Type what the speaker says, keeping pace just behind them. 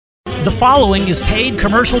The following is paid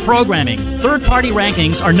commercial programming. Third-party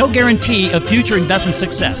rankings are no guarantee of future investment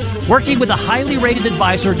success. Working with a highly rated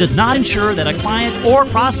advisor does not ensure that a client or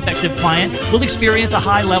prospective client will experience a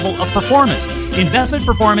high level of performance. Investment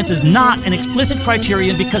performance is not an explicit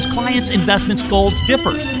criterion because clients' investment goals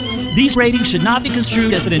differ. These ratings should not be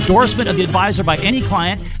construed as an endorsement of the advisor by any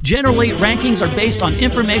client. Generally, rankings are based on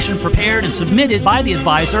information prepared and submitted by the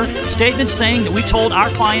advisor. Statements saying that we told our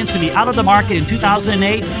clients to be out of the market in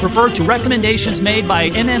 2008 refer to recommendations made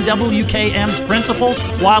by MMWKM's principals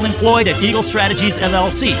while employed at Eagle Strategies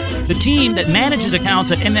LLC. The team that manages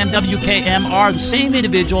accounts at MMWKM are the same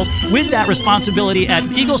individuals with that responsibility at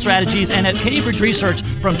Eagle Strategies and at Cambridge Research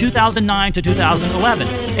from 2009 to 2011.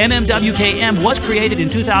 MMWKM was created in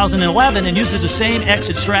 2011 and uses the same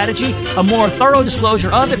exit strategy. A more thorough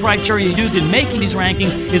disclosure of the criteria used in making these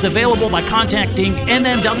rankings is available by contacting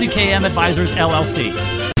MMWKM Advisors LLC.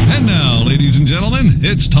 And now, ladies and gentlemen,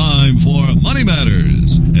 it's time for Money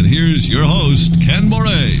Matters. And here's your host, Ken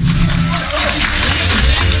Moray.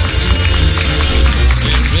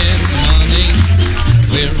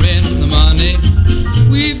 We're in the money.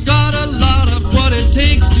 We've got a lot of what it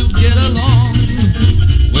takes to get along.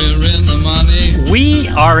 We're in the money. We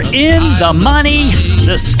are in the money.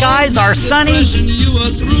 The skies are sunny.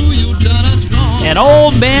 And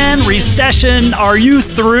old man, recession, are you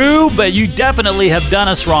through? But you definitely have done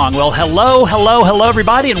us wrong. Well, hello,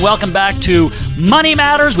 everybody, and welcome back to Money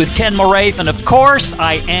Matters with Ken Moraif. And of course,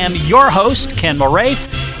 I am your host, Ken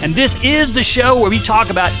Moraif. And this is the show where we talk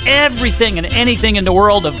about everything and anything in the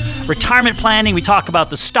world of retirement planning. We talk about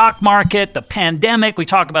the stock market, the pandemic. We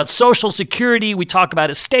talk about Social Security. We talk about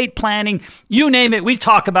estate planning. You name it, we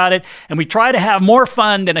talk about it. And we try to have more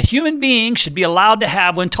fun than a human being should be allowed to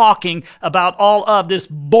have when talking about all of this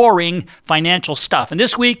boring financial stuff. And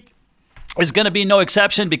this week is going to be no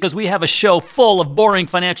exception because we have a show full of boring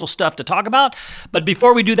financial stuff to talk about. But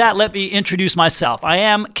before we do that, let me introduce myself. I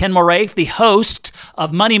am Ken Moraif, the host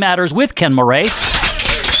of Money Matters with Ken Moraif.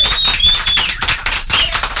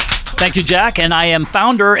 Thank you, Jack. And I am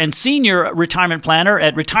founder and senior retirement planner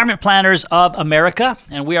at Retirement Planners of America.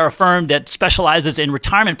 And we are a firm that specializes in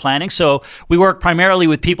retirement planning. So we work primarily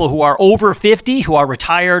with people who are over 50, who are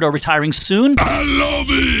retired or retiring soon. I love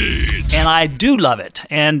it! And I do love it.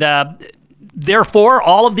 And therefore,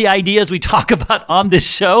 all of the ideas we talk about on this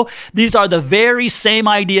show, these are the very same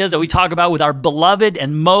ideas that we talk about with our beloved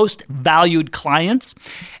and most valued clients.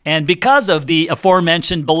 And because of the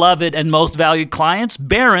aforementioned beloved and most valued clients,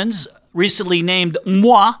 Barron's recently named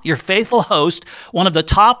moi, your faithful host, one of the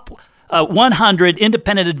top 100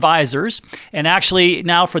 independent advisors, and actually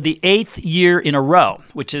now for the 8th year in a row,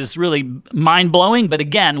 which is really mind-blowing. But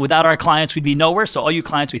again, without our clients, we'd be nowhere. So all you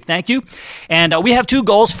clients, we thank you. And we have two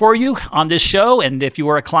goals for you on this show. And if you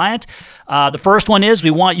were a client, the first one is we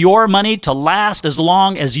want your money to last as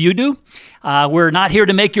long as you do. We're not here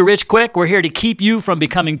to make you rich quick. We're here to keep you from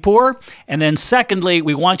becoming poor. And then secondly,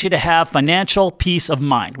 we want you to have financial peace of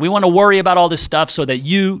mind. We want to worry about all this stuff so that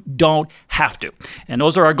you don't have to. And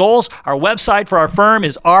those are our goals. Our website for our firm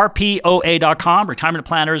is rpoa.com,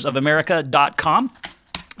 retirementplannersofamerica.com.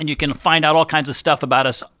 And you can find out all kinds of stuff about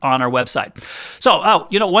us on our website. So,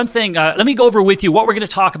 one thing, let me go over with you what we're going to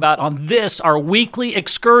talk about on this, our weekly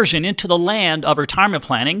excursion into the land of retirement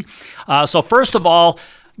planning. So first of all,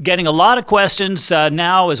 getting a lot of questions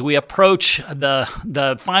now as we approach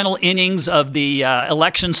the final innings of the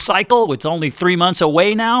election cycle. It's only 3 months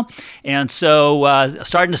away now. And so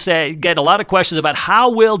starting to get a lot of questions about how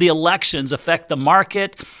will the elections affect the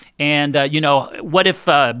market? And, what if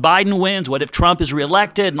Biden wins? What if Trump is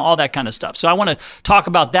reelected? And all that kind of stuff. So I want to talk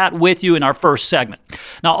about that with you in our first segment.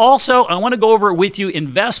 Now, also, I want to go over with you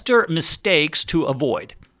investor mistakes to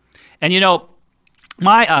avoid. And,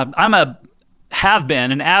 have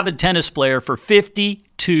been an avid tennis player for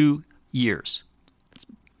 52 years. It's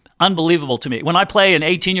unbelievable to me. When I play an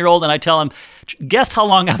 18-year-old and I tell them, guess how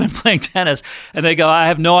long I've been playing tennis? And they go, I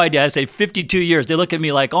have no idea. I say 52 years. They look at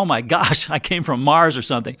me like, oh my gosh, I came from Mars or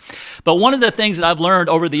something. But one of the things that I've learned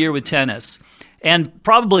over the year with tennis, and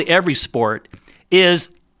probably every sport,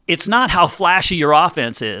 is it's not how flashy your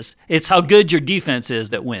offense is. It's how good your defense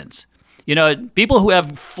is that wins. People who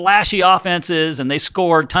have flashy offenses and they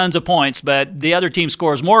score tons of points, but the other team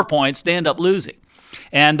scores more points, they end up losing.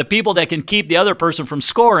 And the people that can keep the other person from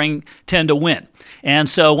scoring tend to win. And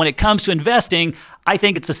so when it comes to investing, I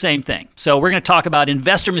think it's the same thing. So we're going to talk about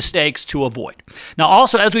investor mistakes to avoid. Now,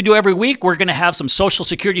 also, as we do every week, we're going to have some Social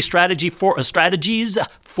Security strategies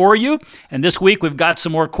for you. And this week, we've got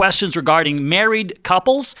some more questions regarding married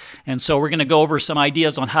couples. And so we're going to go over some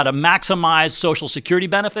ideas on how to maximize Social Security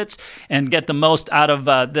benefits and get the most out of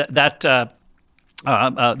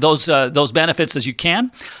those benefits as you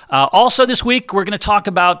can. Also this week, we're going to talk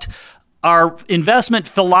about our investment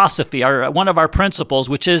philosophy, one of our principles,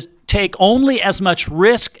 which is take only as much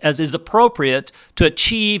risk as is appropriate to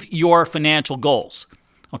achieve your financial goals.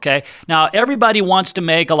 Okay. Now, everybody wants to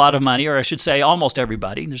make a lot of money, or I should say almost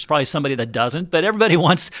everybody. There's probably somebody that doesn't, but everybody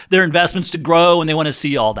wants their investments to grow and they want to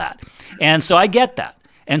see all that. And so I get that.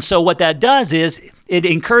 And so what that does is it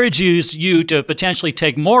encourages you to potentially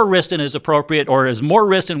take more risk than is appropriate, or is more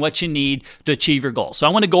risk than what you need to achieve your goals. So I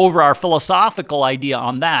want to go over our philosophical idea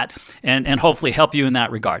on that and hopefully help you in that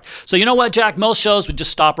regard. So you know what, Jack? Most shows would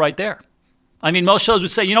just stop right there. I mean, most shows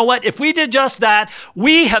would say, you know what, if we did just that,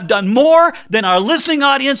 we have done more than our listening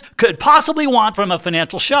audience could possibly want from a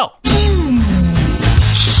financial show.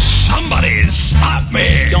 Somebody stop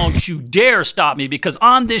me. Don't you dare stop me, because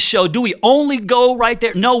on this show, do we only go right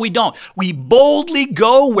there? No, we don't. We boldly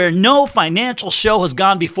go where no financial show has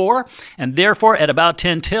gone before, and therefore at about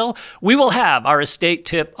 10 till, we will have our estate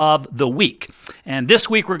tip of the week. And this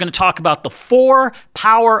week, we're going to talk about the 4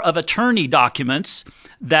 power of attorney documents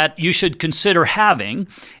that you should consider having.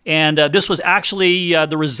 And this was actually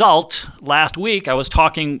the result last week. I was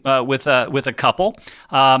talking with a couple,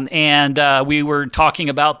 and we were talking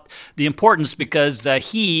about the importance, because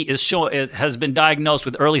he has been diagnosed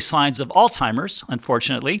with early signs of Alzheimer's,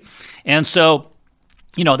 unfortunately. And so,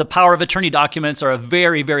 you know, the power of attorney documents are a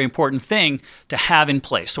very, very important thing to have in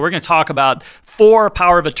place. So we're going to talk about 4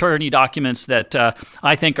 power of attorney documents that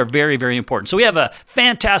I think are very, very important. So we have a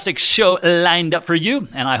fantastic show lined up for you,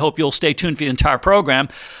 and I hope you'll stay tuned for the entire program.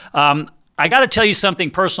 I got to tell you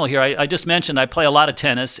something personal here. I just mentioned I play a lot of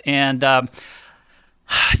tennis, and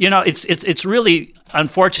you know, it's really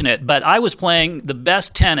unfortunate, but I was playing the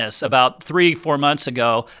best tennis about 3-4 months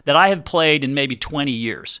ago that I have played in maybe 20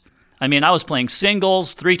 years. I mean, I was playing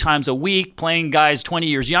singles 3 times a week, playing guys 20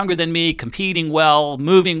 years younger than me, competing well,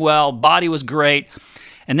 moving well, body was great.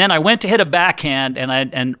 And then I went to hit a backhand,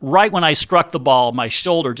 and right when I struck the ball, my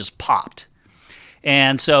shoulder just popped.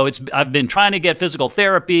 And so I've been trying to get physical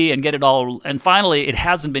therapy and get it all, and finally it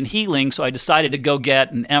hasn't been healing, so I decided to go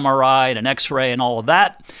get an MRI and an X-ray and all of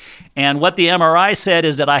that. And what the MRI said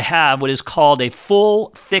is that I have what is called a full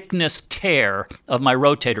thickness tear of my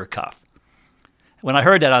rotator cuff. When I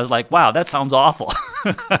heard that, I was like, wow, that sounds awful.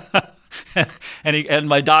 and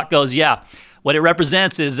my doc goes, yeah, what it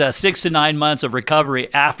represents is 6 to 9 months of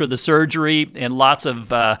recovery after the surgery and lots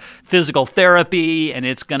of physical therapy, and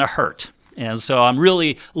it's going to hurt. And so I'm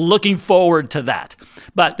really looking forward to that.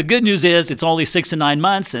 But the good news is it's only 6 to 9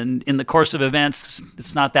 months, and in the course of events,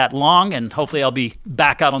 it's not that long, and hopefully I'll be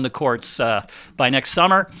back out on the courts by next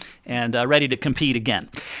summer and ready to compete again.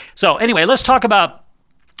 So anyway, let's talk about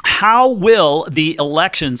how will the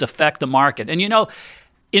elections affect the market? And you know,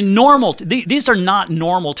 in these are not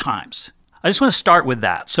normal times. I just want to start with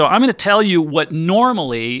that. So I'm going to tell you what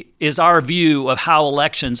normally is our view of how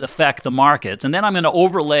elections affect the markets. And then I'm going to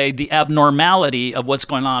overlay the abnormality of what's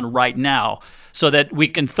going on right now so that we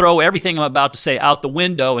can throw everything I'm about to say out the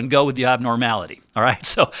window and go with the abnormality. All right.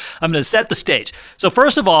 So I'm going to set the stage. So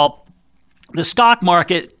first of all, the stock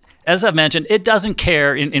market, as I've mentioned, it doesn't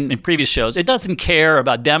care in previous shows. It doesn't care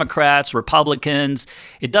about Democrats, Republicans.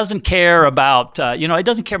 It doesn't care about, it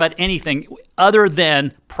doesn't care about anything other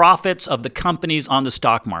than profits of the companies on the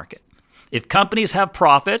stock market. If companies have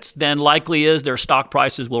profits, then likely is their stock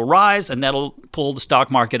prices will rise, and that'll pull the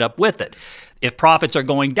stock market up with it. If profits are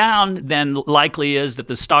going down, then likely is that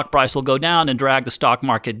the stock price will go down and drag the stock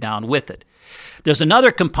market down with it. There's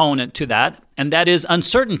another component to that, and that is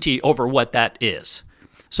uncertainty over what that is.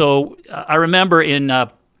 So I remember in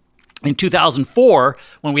 2004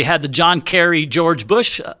 when we had the John Kerry-George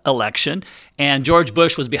Bush election, and George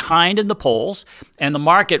Bush was behind in the polls, and the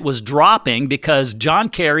market was dropping because John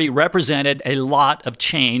Kerry represented a lot of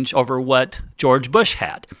change over what George Bush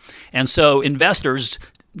had. And so investors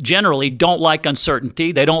generally don't like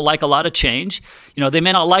uncertainty. They don't like a lot of change. You know, they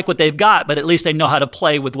may not like what they've got, but at least they know how to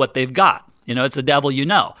play with what they've got. You know, it's the devil you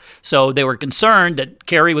know. So they were concerned that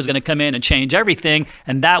Kerry was going to come in and change everything,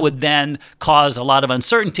 and that would then cause a lot of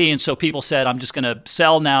uncertainty. And so people said, I'm just going to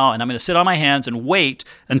sell now, and I'm going to sit on my hands and wait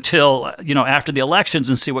until, after the elections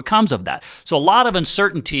and see what comes of that. So a lot of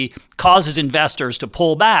uncertainty causes investors to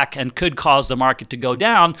pull back and could cause the market to go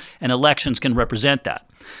down, and elections can represent that.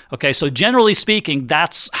 Okay, so generally speaking,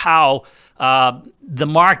 that's how the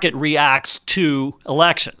market reacts to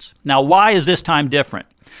elections. Now, why is this time different?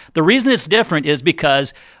 The reason it's different is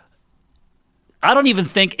because I don't even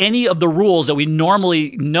think any of the rules that we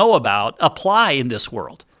normally know about apply in this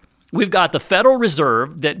world. We've got the Federal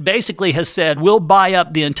Reserve that basically has said we'll buy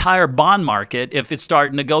up the entire bond market if it's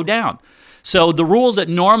starting to go down. So the rules that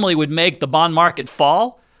normally would make the bond market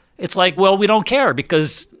fall, it's like, well, we don't care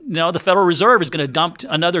because the Federal Reserve is going to dump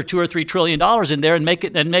another $2 or $3 trillion in there and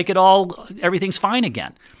make it all, everything's fine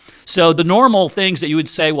again. So the normal things that you would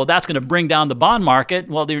say, well, that's going to bring down the bond market.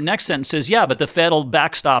 Well, your next sentence says, yeah, but the Fed will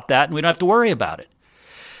backstop that and we don't have to worry about it.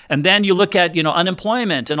 And then you look at,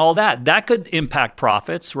 unemployment and all that. That could impact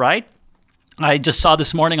profits, right? I just saw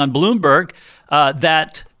this morning on Bloomberg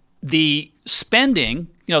that the spending,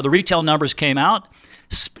 the retail numbers came out.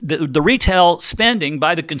 The retail spending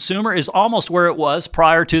by the consumer is almost where it was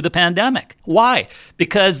prior to the pandemic. Why?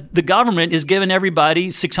 Because the government is giving everybody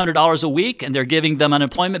 $600 a week and they're giving them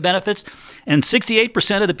unemployment benefits. And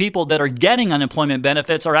 68% of the people that are getting unemployment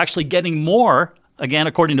benefits are actually getting more, again,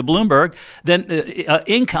 according to Bloomberg, than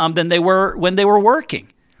income than they were when they were working.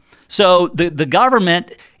 So the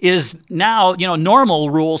government is now, normal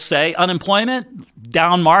rules say unemployment,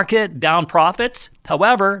 down market, down profits.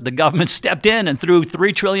 However, the government stepped in and threw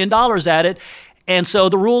 $3 trillion at it. And so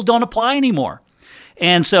the rules don't apply anymore.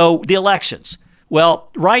 And so the elections. Well,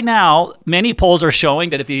 right now, many polls are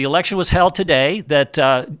showing that if the election was held today, that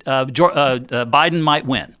Biden might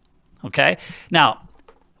win. Okay? Now,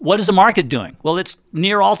 what is the market doing? Well, it's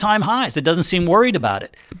near all-time highs. It doesn't seem worried about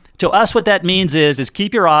it. To us, what that means is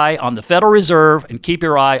keep your eye on the Federal Reserve and keep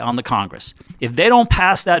your eye on the Congress. If they don't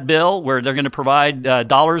pass that bill where they're going to provide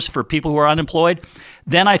dollars for people who are unemployed,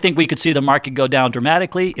 then I think we could see the market go down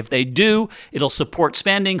dramatically. If they do, it'll support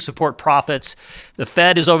spending, support profits. The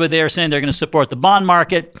Fed is over there saying they're going to support the bond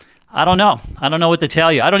market. I don't know. I don't know what to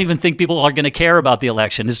tell you. I don't even think people are going to care about the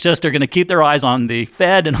election. It's just they're going to keep their eyes on the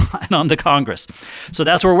Fed and on the Congress. So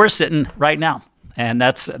that's where we're sitting right now. And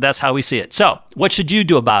that's how we see it. So what should you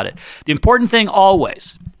do about it? The important thing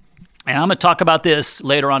always, and I'm going to talk about this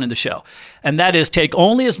later on in the show, and that is take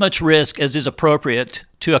only as much risk as is appropriate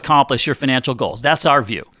to accomplish your financial goals. That's our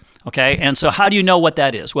view. Okay, and so how do you know what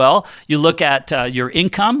that is? Well, you look at your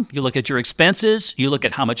income, you look at your expenses, you look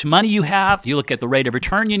at how much money you have, you look at the rate of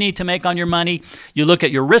return you need to make on your money, you look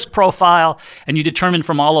at your risk profile, and you determine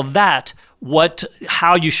from all of that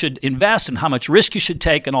how you should invest and how much risk you should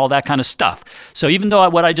take and all that kind of stuff. So even though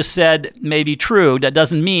what I just said may be true, that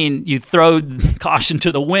doesn't mean you throw caution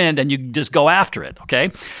to the wind and you just go after it, okay?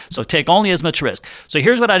 So take only as much risk. So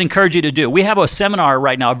here's what I'd encourage you to do. We have a seminar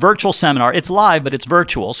right now, a virtual seminar. It's live, but it's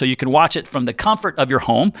virtual, so you can watch it from the comfort of your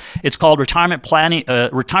home. It's called Retirement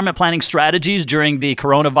Planning Strategies During the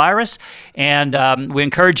Coronavirus, and we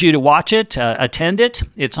encourage you to watch it, attend it.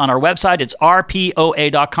 It's on our website. It's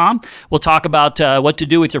rpoa.com. We'll talk about what to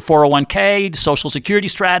do with your 401k, Social Security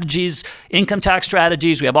strategies, income tax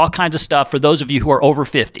strategies. We have all kinds of stuff for those of you who are over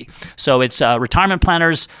 50. So it's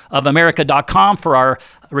retirementplannersofamerica.com for our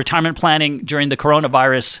retirement planning during the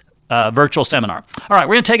coronavirus virtual seminar. All right,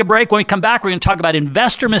 we're going to take a break. When we come back, we're going to talk about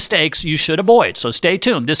investor mistakes you should avoid. So stay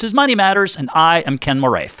tuned. This is Money Matters, and I am Ken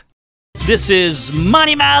Moraif. This is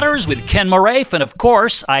Money Matters with Ken Moraif, and of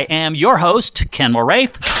course, I am your host, Ken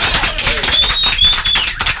Moraif.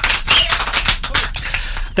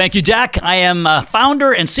 Thank you, Jack. I am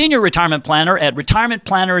founder and senior retirement planner at Retirement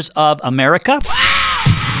Planners of America.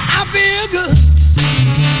 I feel good.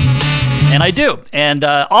 And I do. And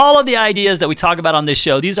all of the ideas that we talk about on this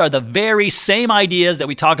show, these are the very same ideas that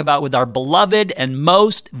we talk about with our beloved and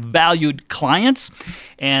most valued clients.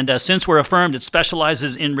 And since we're a firm that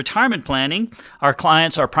specializes in retirement planning, our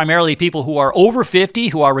clients are primarily people who are over 50,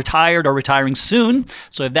 who are retired or retiring soon.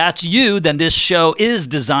 So if that's you, then this show is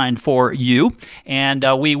designed for you. And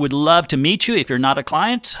we would love to meet you. If you're not a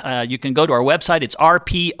client, you can go to our website. It's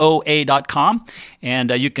rpoa.com.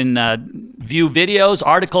 And you can view videos,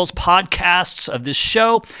 articles, podcasts of this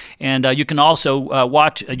show. And you can also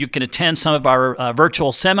you can attend some of our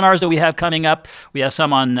virtual seminars that we have coming up. We have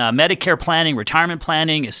some on Medicare planning, retirement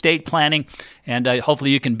planning, estate planning, and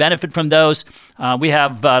hopefully you can benefit from those. We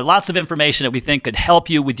have lots of information that we think could help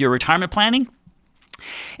you with your retirement planning.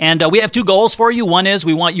 And we have two goals for you. One is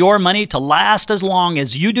we want your money to last as long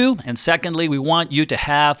as you do. And secondly, we want you to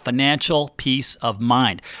have financial peace of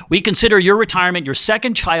mind. We consider your retirement your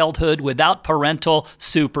second childhood without parental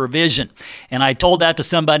supervision. And I told that to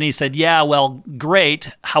somebody. He said, yeah, well, great.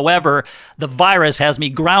 However, the virus has me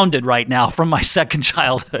grounded right now from my second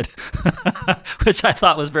childhood, which I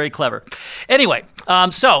thought was very clever. Anyway,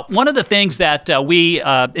 so one of the things that we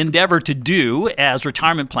endeavor to do as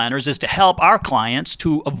retirement planners is to help our clients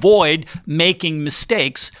to avoid making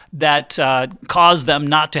mistakes that cause them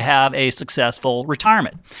not to have a successful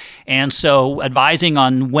retirement. And so advising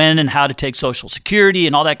on when and how to take Social Security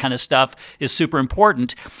and all that kind of stuff is super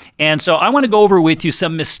important. And so I want to go over with you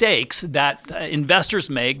some mistakes that investors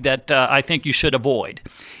make that I think you should avoid.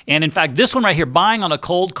 And in fact, this one right here, buying on a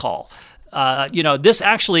cold call. This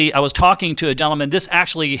actually, I was talking to a gentleman, this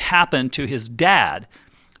actually happened to his dad,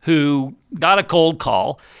 who got a cold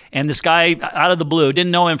call, and this guy out of the blue,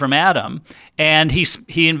 didn't know him from Adam, and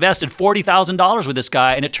he invested $40,000 with this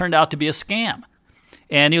guy, and it turned out to be a scam.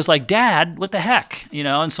 And he was like, "Dad, what the heck?"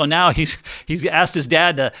 And so now he's asked his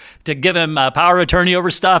dad to give him power of attorney over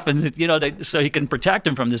stuff, and so he can protect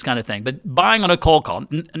him from this kind of thing. But buying on a cold call.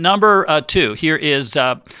 Number 2 here is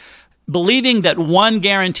believing that one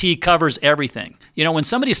guarantee covers everything. When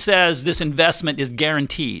somebody says this investment is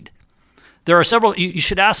guaranteed, there are several. You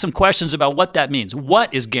should ask some questions about what that means.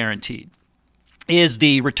 What is guaranteed? Is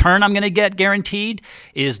the return I'm going to get guaranteed?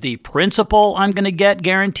 Is the principal I'm going to get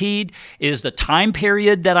guaranteed? Is the time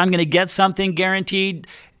period that I'm going to get something guaranteed?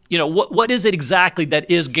 What is it exactly that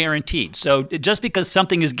is guaranteed? So just because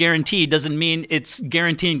something is guaranteed doesn't mean it's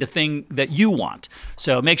guaranteeing the thing that you want.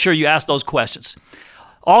 So make sure you ask those questions.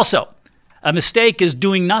 Also, a mistake is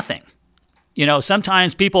doing nothing.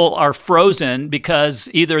 Sometimes people are frozen because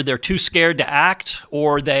either they're too scared to act,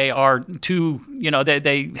 or they are too,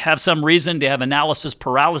 they have some reason, they have analysis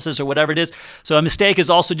paralysis or whatever it is. So a mistake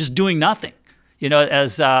is also just doing nothing.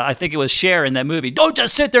 As I think it was Cher in that movie, don't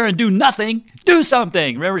just sit there and do nothing, do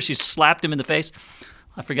something. Remember she slapped him in the face?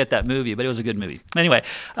 I forget that movie, but it was a good movie. Anyway,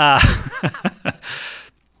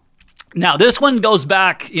 now, this one goes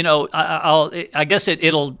back, I guess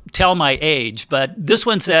it'll tell my age, but this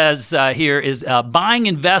one says here is buying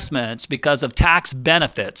investments because of tax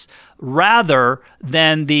benefits rather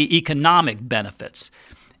than the economic benefits.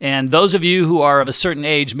 And those of you who are of a certain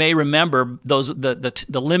age may remember the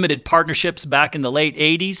limited partnerships back in the late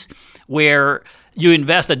 80s, where you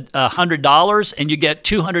invest $100 and you get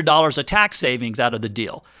 $200 of tax savings out of the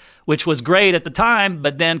deal, which was great at the time,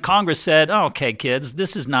 but then Congress said, okay, kids,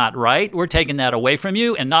 this is not right. We're taking that away from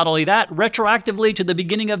you. And not only that, retroactively to the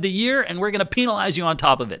beginning of the year, and we're going to penalize you on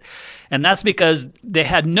top of it. And that's because they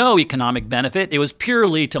had no economic benefit. It was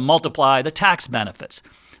purely to multiply the tax benefits.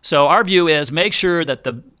 So our view is make sure that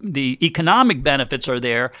the economic benefits are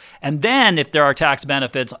there, and then if there are tax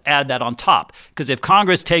benefits, add that on top. Because if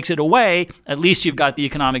Congress takes it away, at least you've got the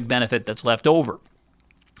economic benefit that's left over.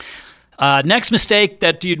 Next mistake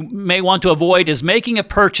that you may want to avoid is making a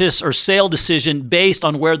purchase or sale decision based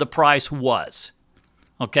on where the price was.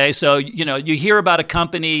 Okay, so you hear about a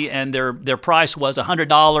company and their price was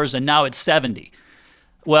 $100 and now it's $70.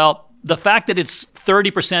 Well, the fact that it's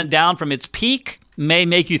 30% down from its peak may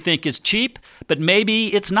make you think it's cheap, but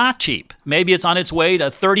maybe it's not cheap. Maybe it's on its way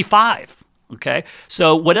to 35. Okay,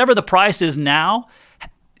 so whatever the price is now,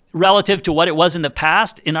 relative to what it was in the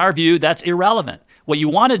past, in our view, that's irrelevant. What you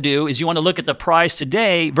want to do is you want to look at the price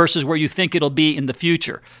today versus where you think it'll be in the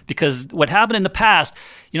future. Because what happened in the past,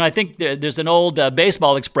 I think there's an old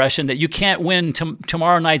baseball expression that you can't win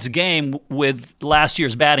tomorrow night's game with last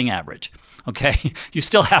year's batting average. Okay, you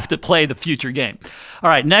still have to play the future game. All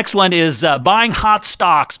right, next one is buying hot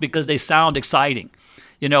stocks because they sound exciting.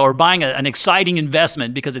 Or buying an exciting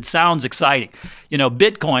investment because it sounds exciting.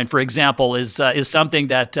 Bitcoin, for example, is something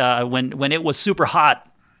that when it was super hot,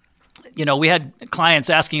 we had clients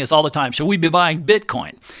asking us all the time, should we be buying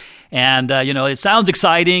Bitcoin? And, it sounds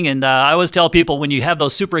exciting. And I always tell people when you have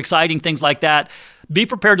those super exciting things like that, be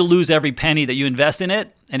prepared to lose every penny that you invest in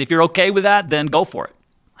it. And if you're okay with that, then go for it.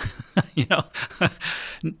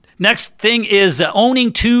 Next thing is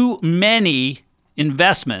owning too many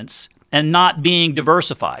investments and not being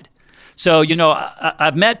diversified. So,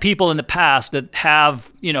 I've met people in the past that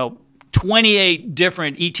have, 28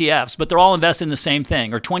 different ETFs, but they're all invested in the same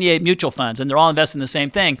thing, or 28 mutual funds, and they're all invested in the same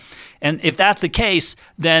thing. And if that's the case,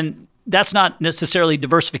 then that's not necessarily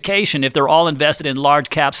diversification. If they're all invested in large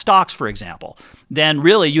cap stocks, for example, then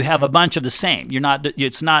really you have a bunch of the same.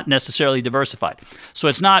 It's not necessarily diversified. So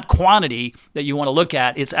it's not quantity that you want to look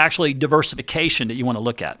at. It's actually diversification that you want to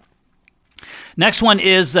look at. Next one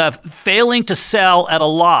is failing to sell at a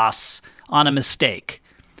loss on a mistake.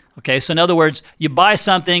 Okay, so in other words, you buy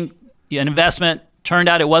something, an investment, turned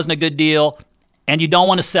out it wasn't a good deal, and you don't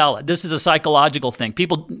want to sell it. This is a psychological thing.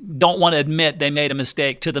 People don't want to admit they made a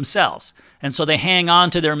mistake to themselves, and so they hang on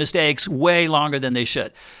to their mistakes way longer than they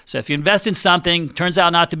should. So if you invest in something, turns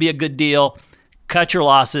out not to be a good deal, cut your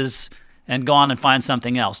losses and go on and find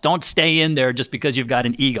something else. Don't stay in there just because you've got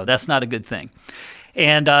an ego. That's not a good thing.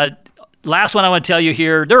 And last one I want to tell you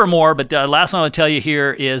here, there are more, but the last one I want to tell you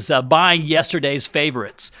here is buying yesterday's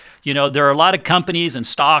favorites. There are a lot of companies and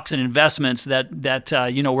stocks and investments that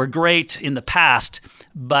were great in the past,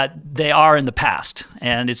 but they are in the past,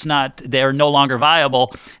 and they're no longer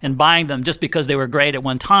viable, and buying them just because they were great at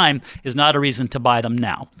one time is not a reason to buy them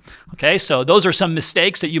now. Okay, so those are some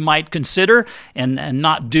mistakes that you might consider and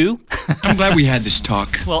not do. I'm glad we had this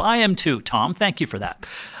talk. Well, I am too, Tom. Thank you for that.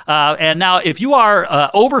 And now, if you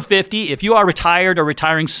are over 50, if you are retired or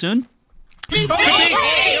retiring soon,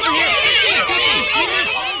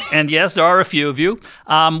 and yes, there are a few of you,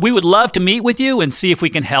 we would love to meet with you and see if we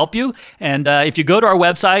can help you. And if you go to our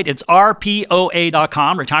website, it's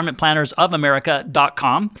rpoa.com,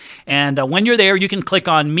 retirementplannersofamerica.com. And when you're there, you can click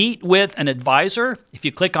on Meet with an Advisor. If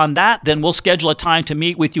you click on that, then we'll schedule a time to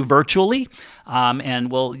meet with you virtually.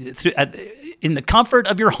 And we'll... in the comfort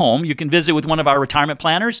of your home, you can visit with one of our retirement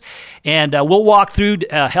planners, and we'll walk through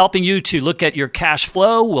helping you to look at your cash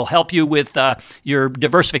flow. We'll help you with your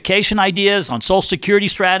diversification ideas on Social Security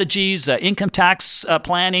strategies, income tax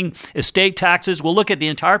planning, estate taxes. We'll look at the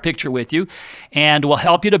entire picture with you, and we'll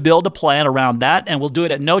help you to build a plan around that, and we'll do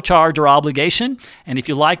it at no charge or obligation. And if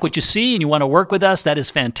you like what you see and you want to work with us, that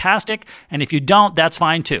is fantastic. And if you don't, that's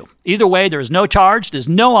fine too. Either way, there is no charge, there's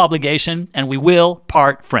no obligation, and we will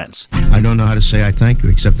part friends. I don't know how to say I thank you,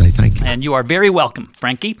 except I thank you. And you are very welcome,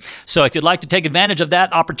 Frankie. So if you'd like to take advantage of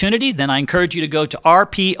that opportunity, then I encourage you to go to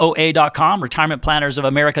rpoa.com,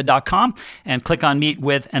 retirementplannersofamerica.com, and click on Meet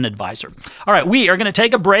with an Advisor. All right, we are going to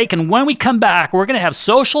take a break, and when we come back, we're going to have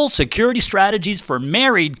Social Security strategies for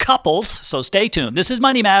married couples, so stay tuned. This is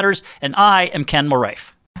Money Matters, and I am Ken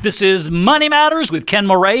Moraif. This is Money Matters with Ken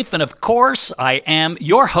Moraif, and of course, I am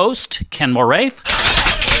your host, Ken Moraif.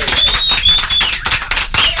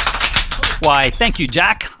 Why, thank you,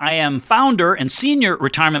 Jack. I am founder and senior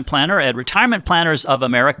retirement planner at Retirement Planners of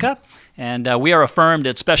America. And we are a firm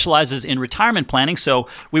that specializes in retirement planning. So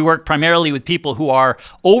we work primarily with people who are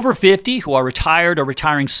over 50, who are retired or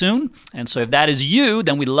retiring soon. And so if that is you,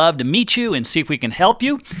 then we'd love to meet you and see if we can help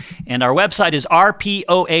you. And our website is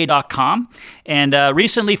rpoa.com. And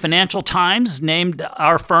recently, Financial Times named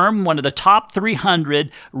our firm one of the top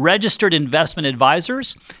 300 registered investment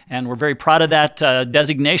advisors. And we're very proud of that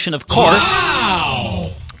designation, of course.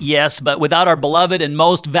 Wow! Yes, but without our beloved and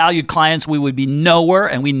most valued clients, we would be nowhere,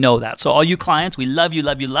 and we know that. So all you clients, we love you,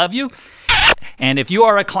 love you, love you. And if you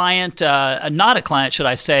are a client, not a client, should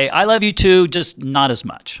I say, I love you too, just not as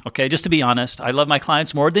much, okay? Just to be honest, I love my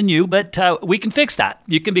clients more than you, but we can fix that.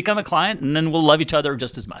 You can become a client, and then we'll love each other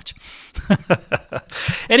just as much.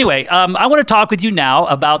 Anyway, I want to talk with you now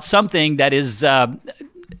about something that is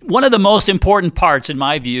one of the most important parts, in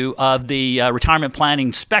my view, of the retirement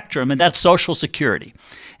planning spectrum, and that's Social Security.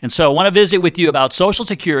 And so I want to visit with you about Social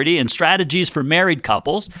Security and strategies for married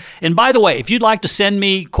couples. And by the way, if you'd like to send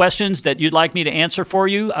me questions that you'd like me to answer for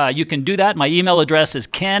you, you can do that. My email address is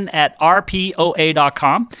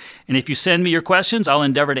ken@rpoa.com. And if you send me your questions, I'll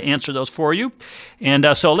endeavor to answer those for you. And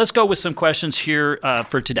so let's go with some questions here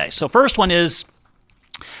for today. So first one is,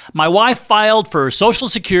 my wife filed for Social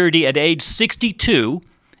Security at age 62,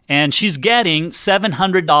 and she's getting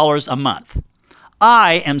 $700 a month.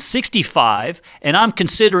 I am 65, and I'm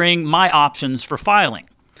considering my options for filing.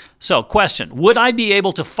 So, question, would I be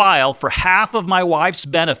able to file for half of my wife's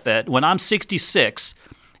benefit when I'm 66,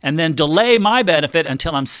 and then delay my benefit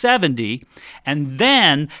until I'm 70, and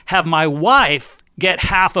then have my wife get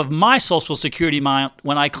half of my Social Security amount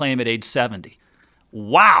when I claim at age 70?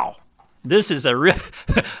 Wow, this is a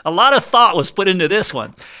lot of thought was put into this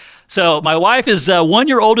one. So, my wife is 1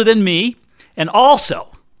 year older than me, and also,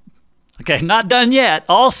 okay, not done yet.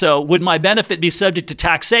 Also, would my benefit be subject to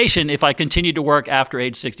taxation if I continue to work after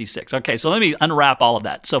age 66? Okay, so let me unwrap all of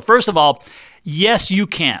that. So first of all, yes, you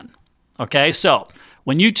can. Okay, so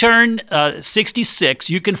when you turn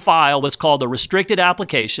 66, you can file what's called a restricted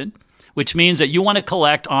application, which means that you want to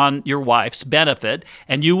collect on your wife's benefit,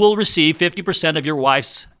 and you will receive 50% of your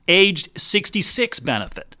wife's aged 66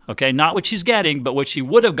 benefit. Okay, not what she's getting, but what she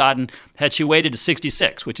would have gotten had she waited to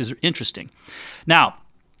 66, which is interesting. Now,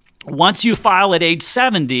 once you file at age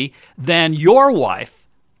 70, then your wife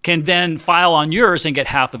can then file on yours and get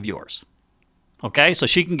half of yours. Okay, so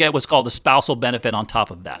she can get what's called a spousal benefit on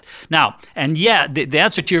top of that. Now, and yeah, the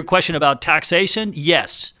answer to your question about taxation,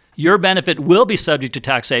 yes, your benefit will be subject to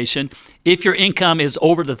taxation if your income is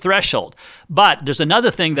over the threshold. But there's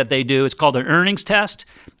another thing that they do. It's called an earnings test,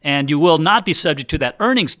 and you will not be subject to that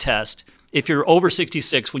earnings test if you're over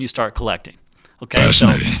 66 when you start collecting. Okay,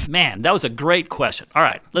 so, man, that was a great question. All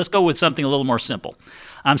right, let's go with something a little more simple.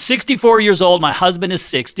 I'm 64 years old. My husband is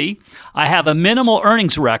 60. I have a minimal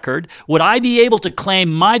earnings record. Would I be able to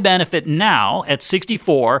claim my benefit now at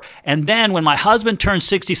 64, and then when my husband turns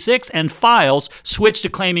 66 and files, switch to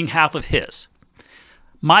claiming half of his?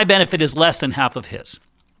 My benefit is less than half of his.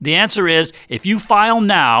 The answer is, if you file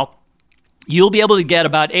now, you'll be able to get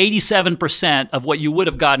about 87% of what you would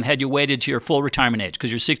have gotten had you waited to your full retirement age,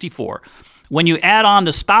 because you're 64. When you add on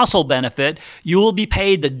the spousal benefit, you will be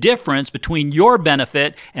paid the difference between your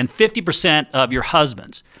benefit and 50% of your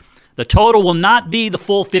husband's. The total will not be the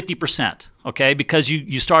full 50%, okay, because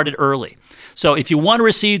you started early. So if you want to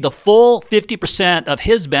receive the full 50% of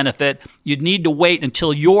his benefit, you'd need to wait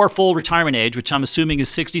until your full retirement age, which I'm assuming is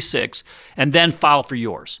 66, and then file for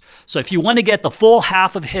yours. So if you want to get the full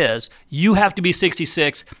half of his, you have to be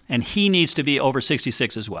 66, and he needs to be over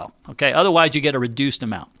 66 as well, okay? Otherwise, you get a reduced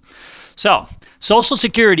amount. So, Social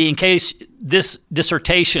Security, in case this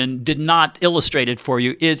dissertation did not illustrate it for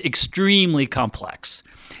you, is extremely complex.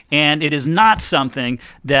 And it is not something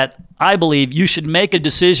that I believe you should make a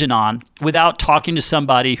decision on without talking to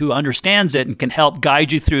somebody who understands it and can help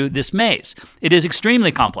guide you through this maze. It is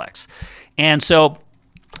extremely complex. And so,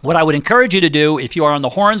 what I would encourage you to do, if you are on the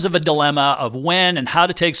horns of a dilemma of when and how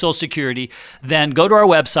to take Social Security, then go to our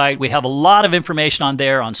website. We have a lot of information on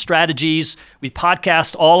there on strategies. We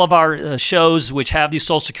podcast all of our shows which have these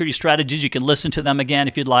Social Security strategies. You can listen to them again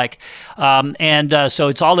if you'd like. So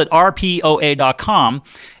it's all at rpoa.com.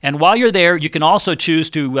 And while you're there, you can also choose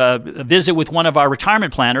to visit with one of our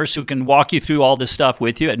retirement planners who can walk you through all this stuff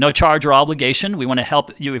with you at no charge or obligation. We want to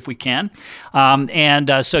help you if we can.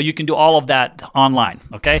 So you can do all of that online,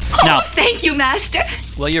 okay? Now, thank you, Master.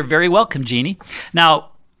 Well, you're very welcome, Jeannie.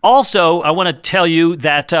 Now, also, I want to tell you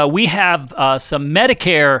that we have some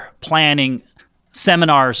Medicare planning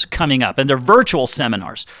seminars coming up, and they're virtual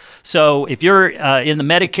seminars. So if you're in the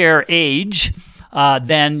Medicare age,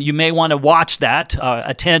 then you may want to watch that,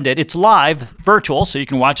 attend it. It's live, virtual, so you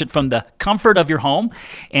can watch it from the comfort of your home,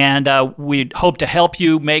 and we hope to help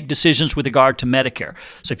you make decisions with regard to Medicare.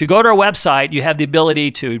 So if you go to our website, you have the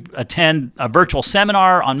ability to attend a virtual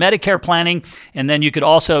seminar on Medicare planning, and then you could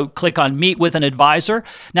also click on Meet with an Advisor.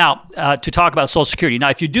 Now, to talk about Social Security. Now,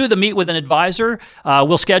 if you do the Meet with an Advisor,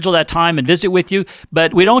 we'll schedule that time and visit with you,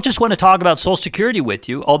 but we don't just want to talk about Social Security with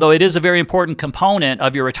you, although it is a very important component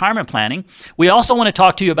of your retirement planning. We also want to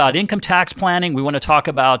talk to you about income tax planning. We want to talk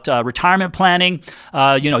about retirement planning,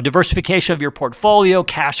 diversification of your portfolio,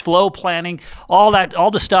 cash flow planning, all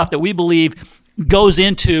the stuff that we believe goes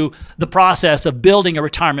into the process of building a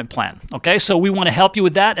retirement plan. Okay, so we want to help you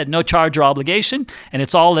with that at no charge or obligation, and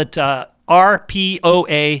it's all at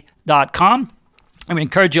rpoa.com. And we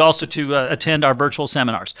encourage you also to attend our virtual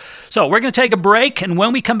seminars. So we're going to take a break, and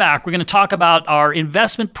when we come back, we're going to talk about our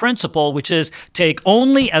investment principle, which is take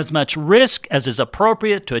only as much risk as is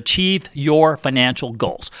appropriate to achieve your financial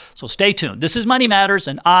goals. So stay tuned. This is Money Matters,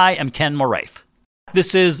 and I am Ken Moraif.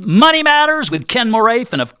 This is Money Matters with Ken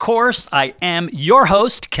Moraif, and of course, I am your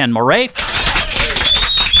host, Ken Moraif.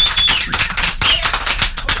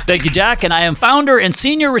 Thank you, Jack, and I am founder and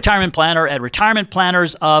senior retirement planner at Retirement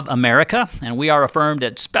Planners of America, and we are a firm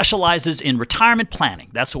that specializes in retirement planning.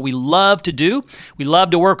 That's what we love to do. We love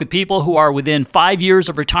to work with people who are within 5 years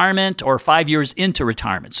of retirement or 5 years into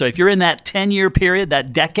retirement. So if you're in that 10-year period,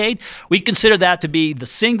 that decade, we consider that to be the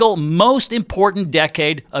single most important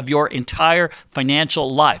decade of your entire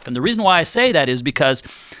financial life. And the reason why I say that is because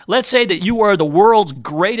let's say that you are the world's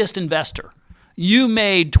greatest investor. You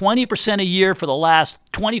made 20% a year for the last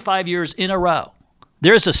 25 years in a row.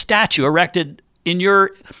 There's a statue erected in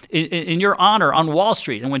your honor on Wall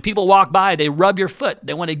Street. And when people walk by, they rub your foot.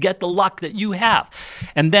 They want to get the luck that you have.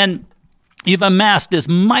 And then you've amassed this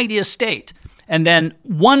mighty estate. And then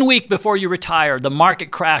 1 week before you retire, the market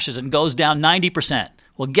crashes and goes down 90%.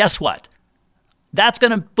 Well, guess what? That's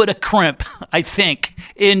going to put a crimp, I think,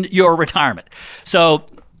 in your retirement. So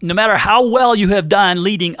no matter how well you have done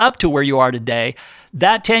leading up to where you are today,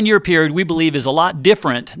 that 10-year period we believe is a lot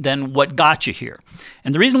different than what got you here.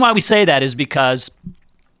 And the reason why we say that is because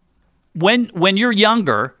when you're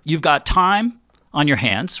younger, you've got time on your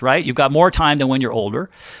hands, right? You've got more time than when you're older.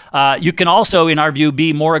 You can also, in our view,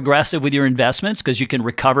 be more aggressive with your investments because you can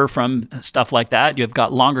recover from stuff like that. You've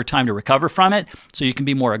got longer time to recover from it, so you can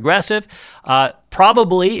be more aggressive.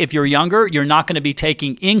 Probably, if you're younger, you're not going to be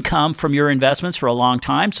taking income from your investments for a long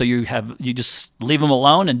time, so you just leave them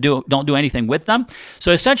alone and don't do anything with them.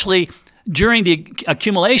 So essentially, during the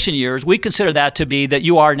accumulation years, we consider that to be that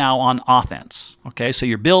you are now on offense. Okay, so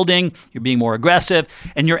you're building, you're being more aggressive,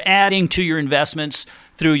 and you're adding to your investments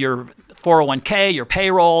through your 401k, your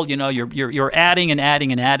payroll, you're adding and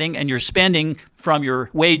adding and adding, and you're spending from your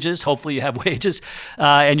wages. Hopefully you have wages,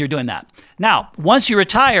 and you're doing that. Now, once you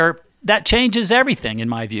retire, that changes everything in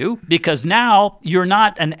my view, because now you're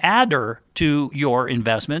not an adder to your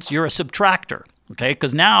investments, you're a subtractor. Okay,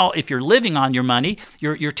 because now if you're living on your money,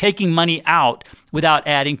 you're taking money out without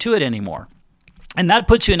adding to it anymore. And that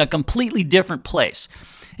puts you in a completely different place.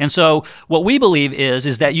 And so what we believe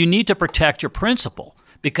is that you need to protect your principal,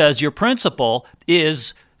 because your principal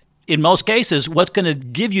is, in most cases, what's going to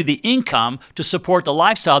give you the income to support the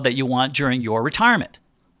lifestyle that you want during your retirement.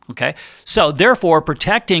 Okay, so therefore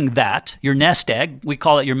protecting that, your nest egg, we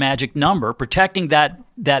call it your magic number, protecting that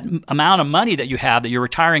amount of money that you have that you're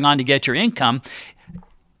retiring on to get your income,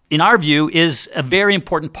 in our view, is a very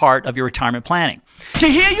important part of your retirement planning. To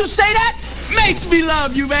hear you say that makes me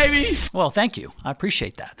love you, baby. Well, thank you. I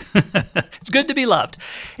appreciate that. It's good to be loved.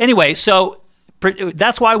 Anyway, so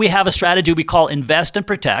that's why we have a strategy we call Invest and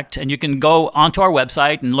Protect, and you can go onto our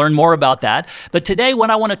website and learn more about that. But today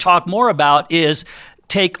what I want to talk more about is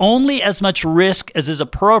take only as much risk as is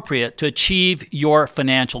appropriate to achieve your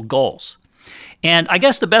financial goals. And I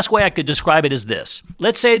guess the best way I could describe it is this.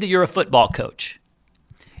 Let's say that you're a football coach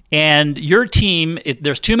and your team,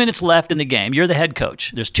 there's 2 minutes left in the game. You're the head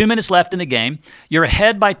coach. There's 2 minutes left in the game. You're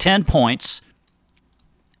ahead by 10 points.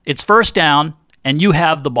 It's first down and you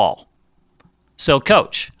have the ball. So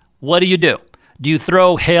coach, what do? Do you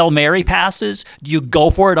throw Hail Mary passes? Do you go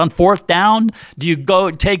for it on fourth down? Do you go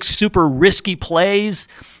take super risky plays?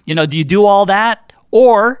 Do you do all that?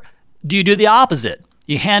 Or do you do the opposite?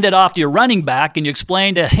 You hand it off to your running back and you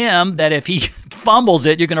explain to him that if he fumbles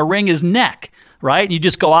it, you're going to wring his neck, right? And you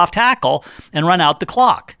just go off tackle and run out the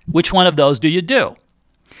clock. Which one of those do you do?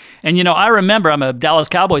 And, I remember, I'm a Dallas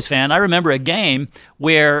Cowboys fan, I remember a game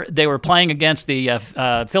where they were playing against the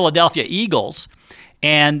Philadelphia Eagles,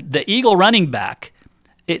 and the Eagle running back,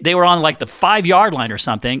 they were on like the 5-yard line or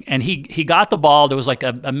something, and he got the ball. There was like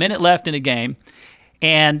a minute left in the game,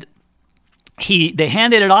 and they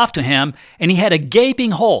handed it off to him, and he had a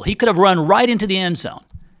gaping hole. He could have run right into the end zone,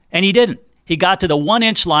 and he didn't. He got to the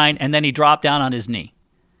 1-inch line, and then he dropped down on his knee.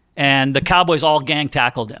 And the Cowboys all gang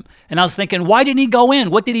tackled him. And I was thinking, why didn't he go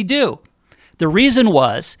in? What did he do? The reason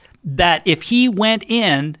was that if he went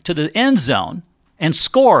in to the end zone and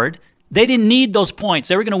scored, they didn't need those points.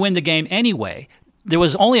 They were going to win the game anyway. There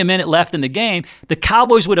was only a minute left in the game. The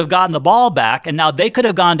Cowboys would have gotten the ball back, and now they could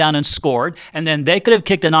have gone down and scored, and then they could have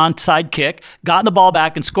kicked an onside kick, gotten the ball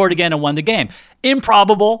back, and scored again and won the game.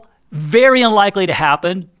 Improbable, very unlikely to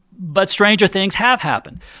happen, but stranger things have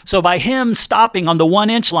happened. So by him stopping on the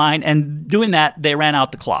 1-inch line and doing that, they ran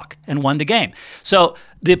out the clock and won the game. So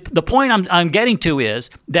the point I'm getting to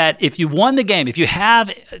is that if you've won the game, if you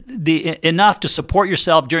have enough to support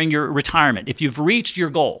yourself during your retirement, if you've reached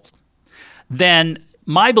your goal, then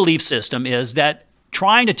my belief system is that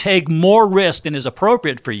trying to take more risk than is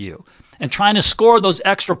appropriate for you and trying to score those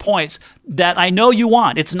extra points that I know you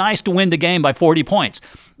want. It's nice to win the game by 40 points.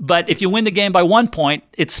 But if you win the game by 1 point,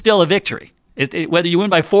 it's still a victory. Whether you win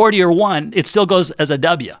by 40 or 1, it still goes as a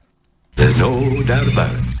W. There's no doubt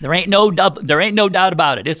about it. There ain't no doubt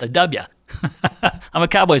about it. It's a W. I'm a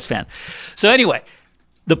Cowboys fan. So anyway,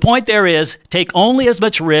 the point there is take only as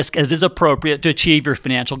much risk as is appropriate to achieve your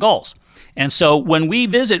financial goals. And so when we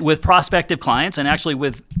visit with prospective clients and actually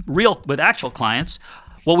with actual clients,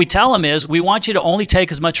 what we tell them is we want you to only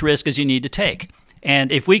take as much risk as you need to take.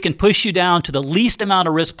 And if we can push you down to the least amount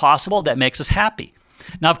of risk possible, that makes us happy.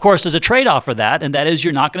 Now, of course, there's a trade-off for that, and that is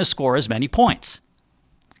you're not going to score as many points.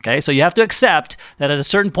 Okay, so you have to accept that at a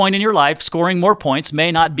certain point in your life, scoring more points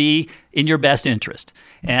may not be in your best interest.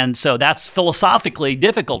 And so that's philosophically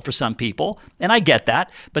difficult for some people, and I get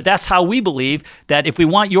that. But that's how we believe that if we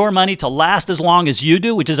want your money to last as long as you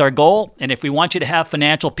do, which is our goal, and if we want you to have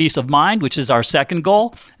financial peace of mind, which is our second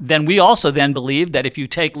goal, then we also then believe that if you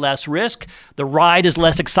take less risk, the ride is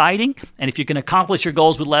less exciting. And if you can accomplish your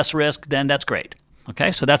goals with less risk, then that's great.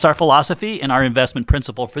 Okay, so that's our philosophy and our investment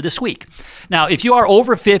principle for this week. Now, if you are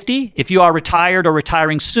over 50, if you are retired or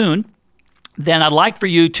retiring soon, then I'd like for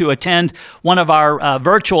you to attend one of our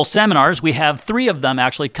virtual seminars. We have 3 of them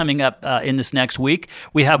actually coming up in this next week.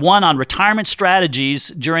 We have one on retirement strategies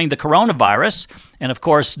during the coronavirus. And of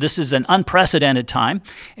course, this is an unprecedented time,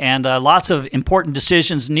 and lots of important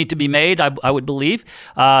decisions need to be made, I would believe.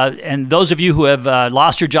 And those of you who have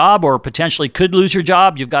lost your job or potentially could lose your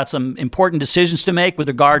job, you've got some important decisions to make with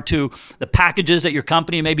regard to the packages that your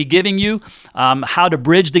company may be giving you, how to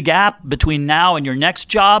bridge the gap between now and your next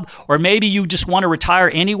job, or maybe you just want to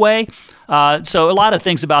retire anyway. So a lot of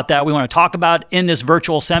things about that we want to talk about in this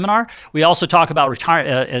virtual seminar. We also talk about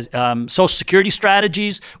Social Security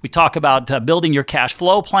strategies. We talk about building your cash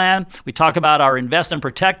flow plan. We talk about our invest and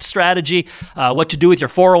protect strategy, what to do with your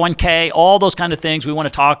 401k, all those kind of things we want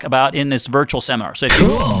to talk about in this virtual seminar.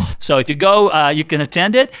 So if you go, you can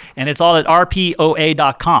attend it, and it's all at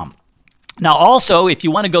rpoa.com. Now, also, if you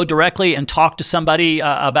want to go directly and talk to somebody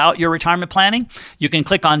about your retirement planning, you can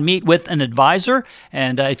click on Meet with an Advisor.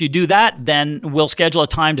 And if you do that, then we'll schedule a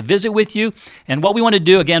time to visit with you. And what we want to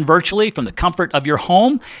do, again, virtually from the comfort of your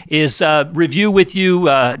home, is review with you,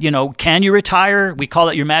 can you retire? We call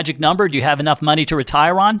it your magic number. Do you have enough money to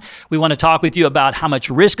retire on? We want to talk with you about how much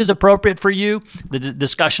risk is appropriate for you, the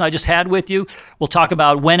discussion I just had with you. We'll talk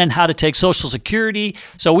about when and how to take Social Security.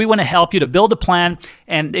 So we want to help you to build a plan.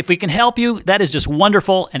 And if we can help you, that is just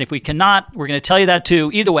wonderful. And if we cannot, we're going to tell you that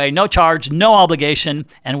too. Either way, no charge, no obligation,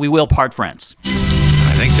 and we will part friends.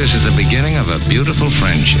 I think this is the beginning of a beautiful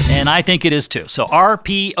friendship. And I think it is too. So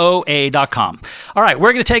rpoa.com. All right,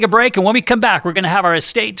 we're going to take a break. And when we come back, we're going to have our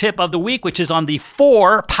estate tip of the week, which is on the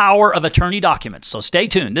 4 power of attorney documents. So stay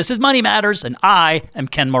tuned. This is Money Matters, and I am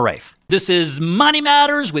Ken Moraif. This is Money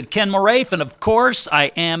Matters with Ken Moraif. And of course, I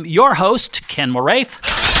am your host, Ken Moraif.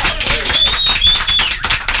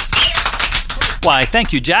 Why,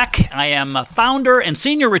 thank you, Jack. I am a founder and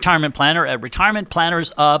senior retirement planner at Retirement Planners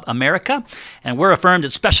of America, and we're a firm that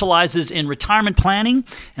specializes in retirement planning.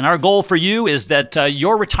 And our goal for you is that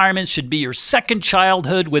your retirement should be your second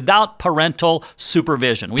childhood without parental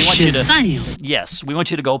supervision. We want you to, yes, we want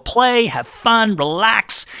you to go play, have fun,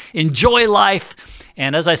 relax, enjoy life.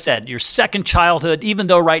 And as I said, your second childhood, even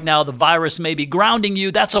though right now the virus may be grounding you,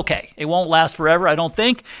 that's okay. It won't last forever, I don't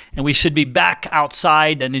think. And we should be back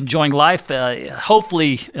outside and enjoying life,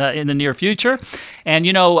 hopefully in the near future. And,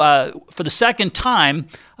 for the second time,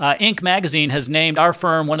 Inc. magazine has named our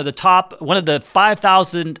firm one of the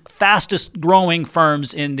 5,000 fastest growing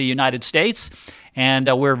firms in the United States. And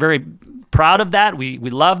we're very proud of that. We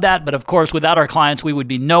love that. But of course, without our clients, we would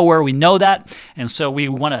be nowhere. We know that. And so we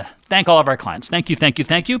want to thank all of our clients. Thank you, thank you,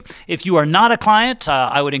 thank you. If you are not a client,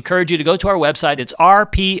 I would encourage you to go to our website. It's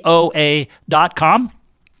rpoa.com.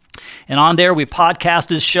 And on there, we podcast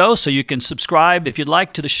this show, so you can subscribe if you'd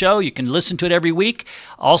like to the show. You can listen to it every week.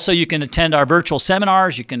 Also, you can attend our virtual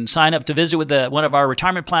seminars. You can sign up to visit with one of our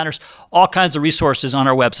retirement planners. All kinds of resources on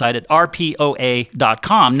our website at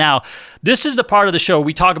rpoa.com. Now, this is the part of the show where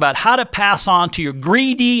we talk about how to pass on to your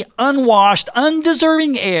greedy, unwashed,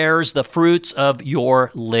 undeserving heirs the fruits of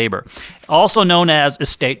your labor, also known as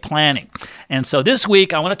estate planning. And so this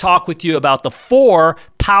week, I want to talk with you about the 4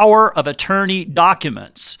 power of attorney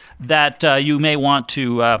documents that you may want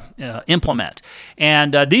to implement.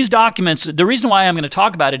 And these documents, the reason why I'm going to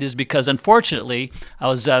talk about it is because, unfortunately, I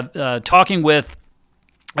was talking with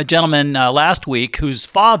a gentleman last week whose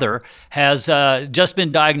father has just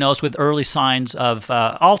been diagnosed with early signs of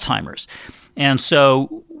Alzheimer's. And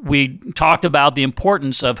so we talked about the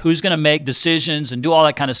importance of who's going to make decisions and do all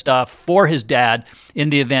that kind of stuff for his dad in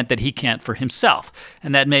the event that he can't for himself.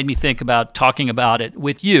 And that made me think about talking about it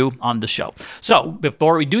with you on the show. So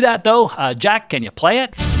before we do that, though, Jack, can you play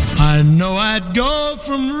it? I know I'd go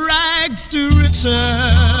from rags to riches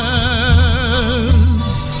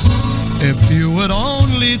if you would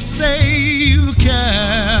only say you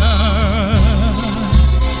care.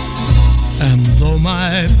 And though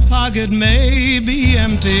my pocket may be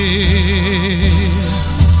empty,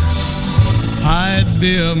 I'd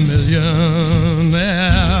be a millionaire.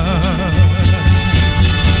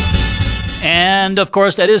 And, of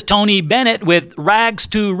course, that is Tony Bennett with Rags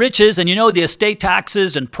to Riches. And the estate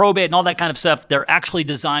taxes and probate and all that kind of stuff, they're actually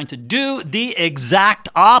designed to do the exact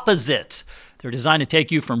opposite. They're designed to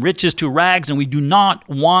take you from riches to rags, and we do not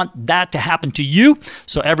want that to happen to you.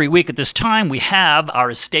 So every week at this time, we have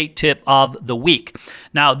our estate tip of the week.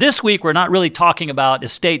 Now, this week, we're not really talking about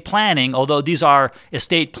estate planning, although these are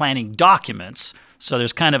estate planning documents. So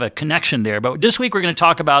there's kind of a connection there. But this week, we're going to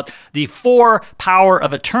talk about the 4 power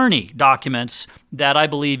of attorney documents that I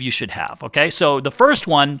believe you should have. Okay, so the first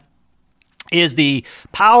one is the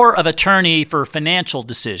power of attorney for financial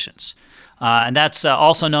decisions. And that's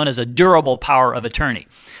also known as a durable power of attorney.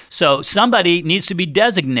 So somebody needs to be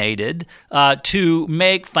designated to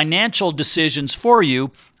make financial decisions for you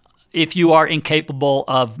if you are incapable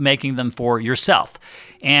of making them for yourself.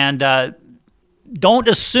 And don't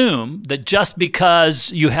assume that just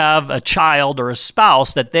because you have a child or a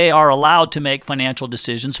spouse that they are allowed to make financial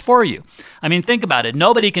decisions for you. I mean, think about it.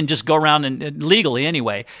 Nobody can just go around and legally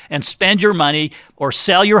anyway and spend your money or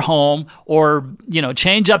sell your home or,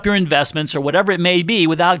 change up your investments or whatever it may be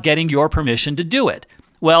without getting your permission to do it.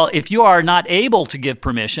 Well, if you are not able to give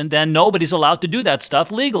permission, then nobody's allowed to do that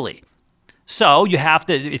stuff legally. So you have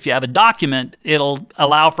to, if you have a document, it'll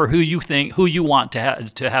allow for who you want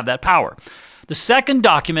to have that power. The second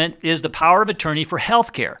document is the power of attorney for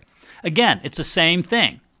healthcare. Again, it's the same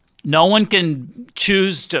thing. No one can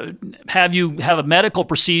choose to have you have a medical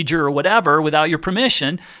procedure or whatever without your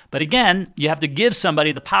permission. But again, you have to give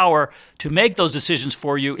somebody the power to make those decisions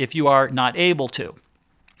for you if you are not able to.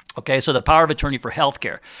 Okay, so the power of attorney for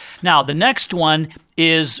healthcare. Now, the next one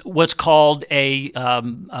is what's called a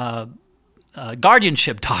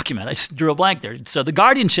guardianship document. I drew a blank there. So the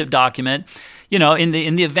guardianship document, in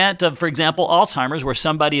the event of, for example, Alzheimer's, where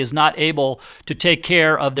somebody is not able to take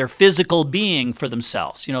care of their physical being for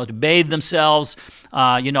themselves, to bathe themselves,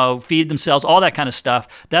 feed themselves, all that kind of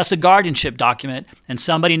stuff, that's a guardianship document, and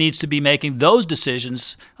somebody needs to be making those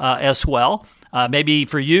decisions as well, maybe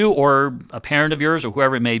for you or a parent of yours or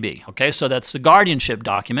whoever it may be. Okay, so that's the guardianship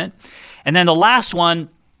document. And then the last one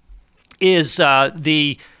is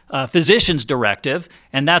the physician's directive,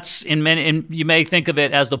 and that's you may think of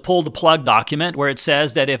it as the pull the plug document, where it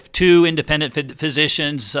says that if two independent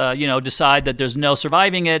physicians decide that there's no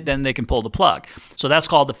surviving it, then they can pull the plug. So that's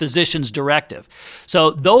called the physician's directive.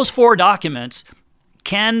 So those 4 documents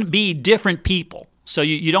can be different people. So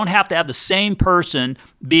you don't have to have the same person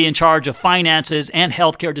be in charge of finances and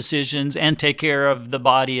healthcare decisions and take care of the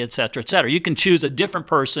body, et cetera, et cetera. You can choose a different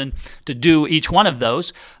person to do each one of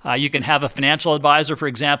those. You can have a financial advisor, for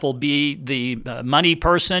example, be the money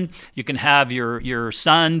person. You can have your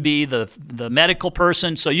son be the medical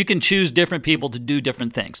person. So you can choose different people to do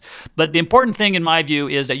different things. But the important thing, in my view,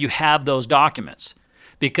 is that you have those documents,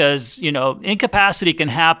 because incapacity can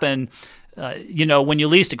happen when you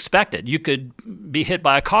least expect it. You could be hit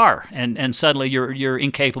by a car and suddenly you're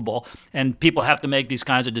incapable, and people have to make these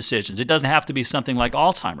kinds of decisions. It doesn't have to be something like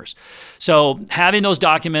Alzheimer's. So having those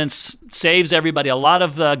documents saves everybody a lot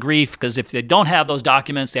of grief, because if they don't have those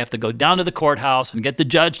documents, they have to go down to the courthouse and get the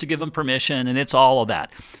judge to give them permission, and it's all of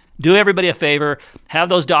that. Do everybody a favor, have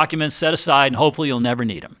those documents set aside, and hopefully you'll never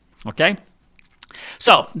need them. Okay?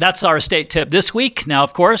 So that's our estate tip this week. Now,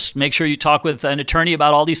 of course, make sure you talk with an attorney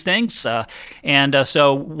about all these things. So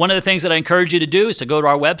one of the things that I encourage you to do is to go to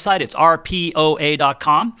our website. It's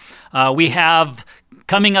rpoa.com. We have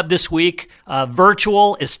coming up this week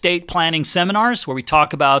virtual estate planning seminars where we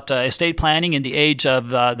talk about estate planning in the age of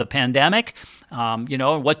the pandemic.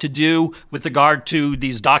 What to do with regard to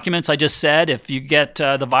these documents I just said if you get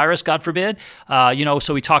the virus, God forbid.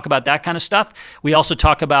 So we talk about that kind of stuff. We also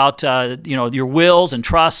talk about, your wills and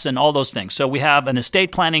trusts and all those things. So we have an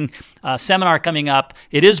estate planning seminar coming up.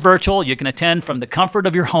 It is virtual. You can attend from the comfort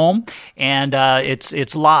of your home, and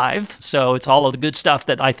it's live. So it's all of the good stuff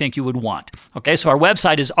that I think you would want. Okay, so our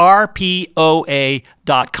website is rpoa.com.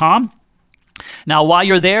 Now, while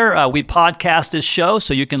you're there, we podcast this show,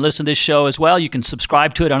 so you can listen to this show as well. You can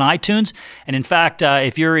subscribe to it on iTunes. And in fact,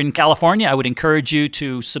 if you're in California, I would encourage you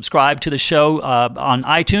to subscribe to the show on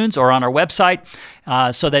iTunes or on our website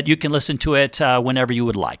so that you can listen to it whenever you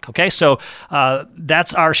would like. Okay, so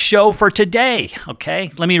that's our show for today.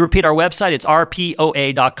 Okay, let me repeat our website. It's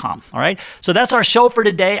rpoa.com. All right, so that's our show for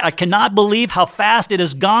today. I cannot believe how fast it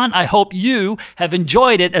has gone. I hope you have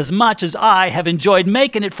enjoyed it as much as I have enjoyed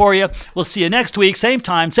making it for you. We'll see you next week, same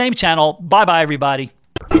time, same channel. Bye-bye, everybody.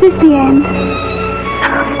 Is this the end?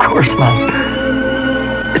 Of course not.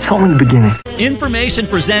 It's only the beginning. Information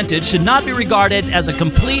presented should not be regarded as a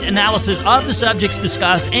complete analysis of the subjects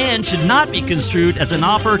discussed and should not be construed as an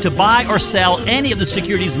offer to buy or sell any of the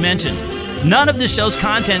securities mentioned. None of this show's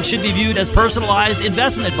content should be viewed as personalized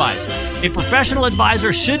investment advice. A professional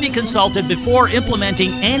advisor should be consulted before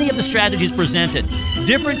implementing any of the strategies presented.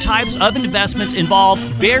 Different types of investments involve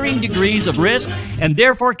varying degrees of risk, and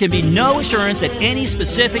therefore can be no assurance that any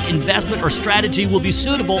specific investment or strategy will be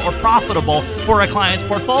suitable or profitable for a client's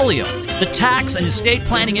portfolio. The tax and estate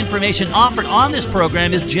planning information offered on this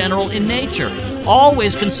program is general in nature.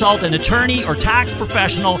 Always consult an attorney or tax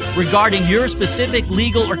professional regarding your specific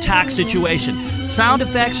legal or tax situation. Sound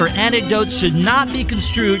effects or anecdotes should not be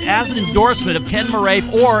construed as an endorsement of Ken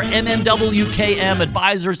Moraif or MMWKM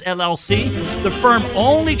Advisors LLC. The firm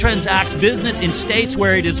only transacts business in states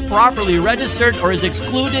where it is properly registered or is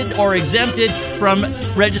excluded or exempted from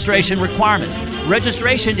registration requirements.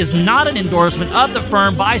 Registration is not an endorsement of the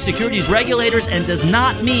firm by securities regulators and does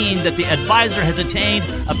not mean that the advisor has attained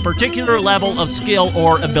a particular level of skill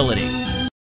or ability.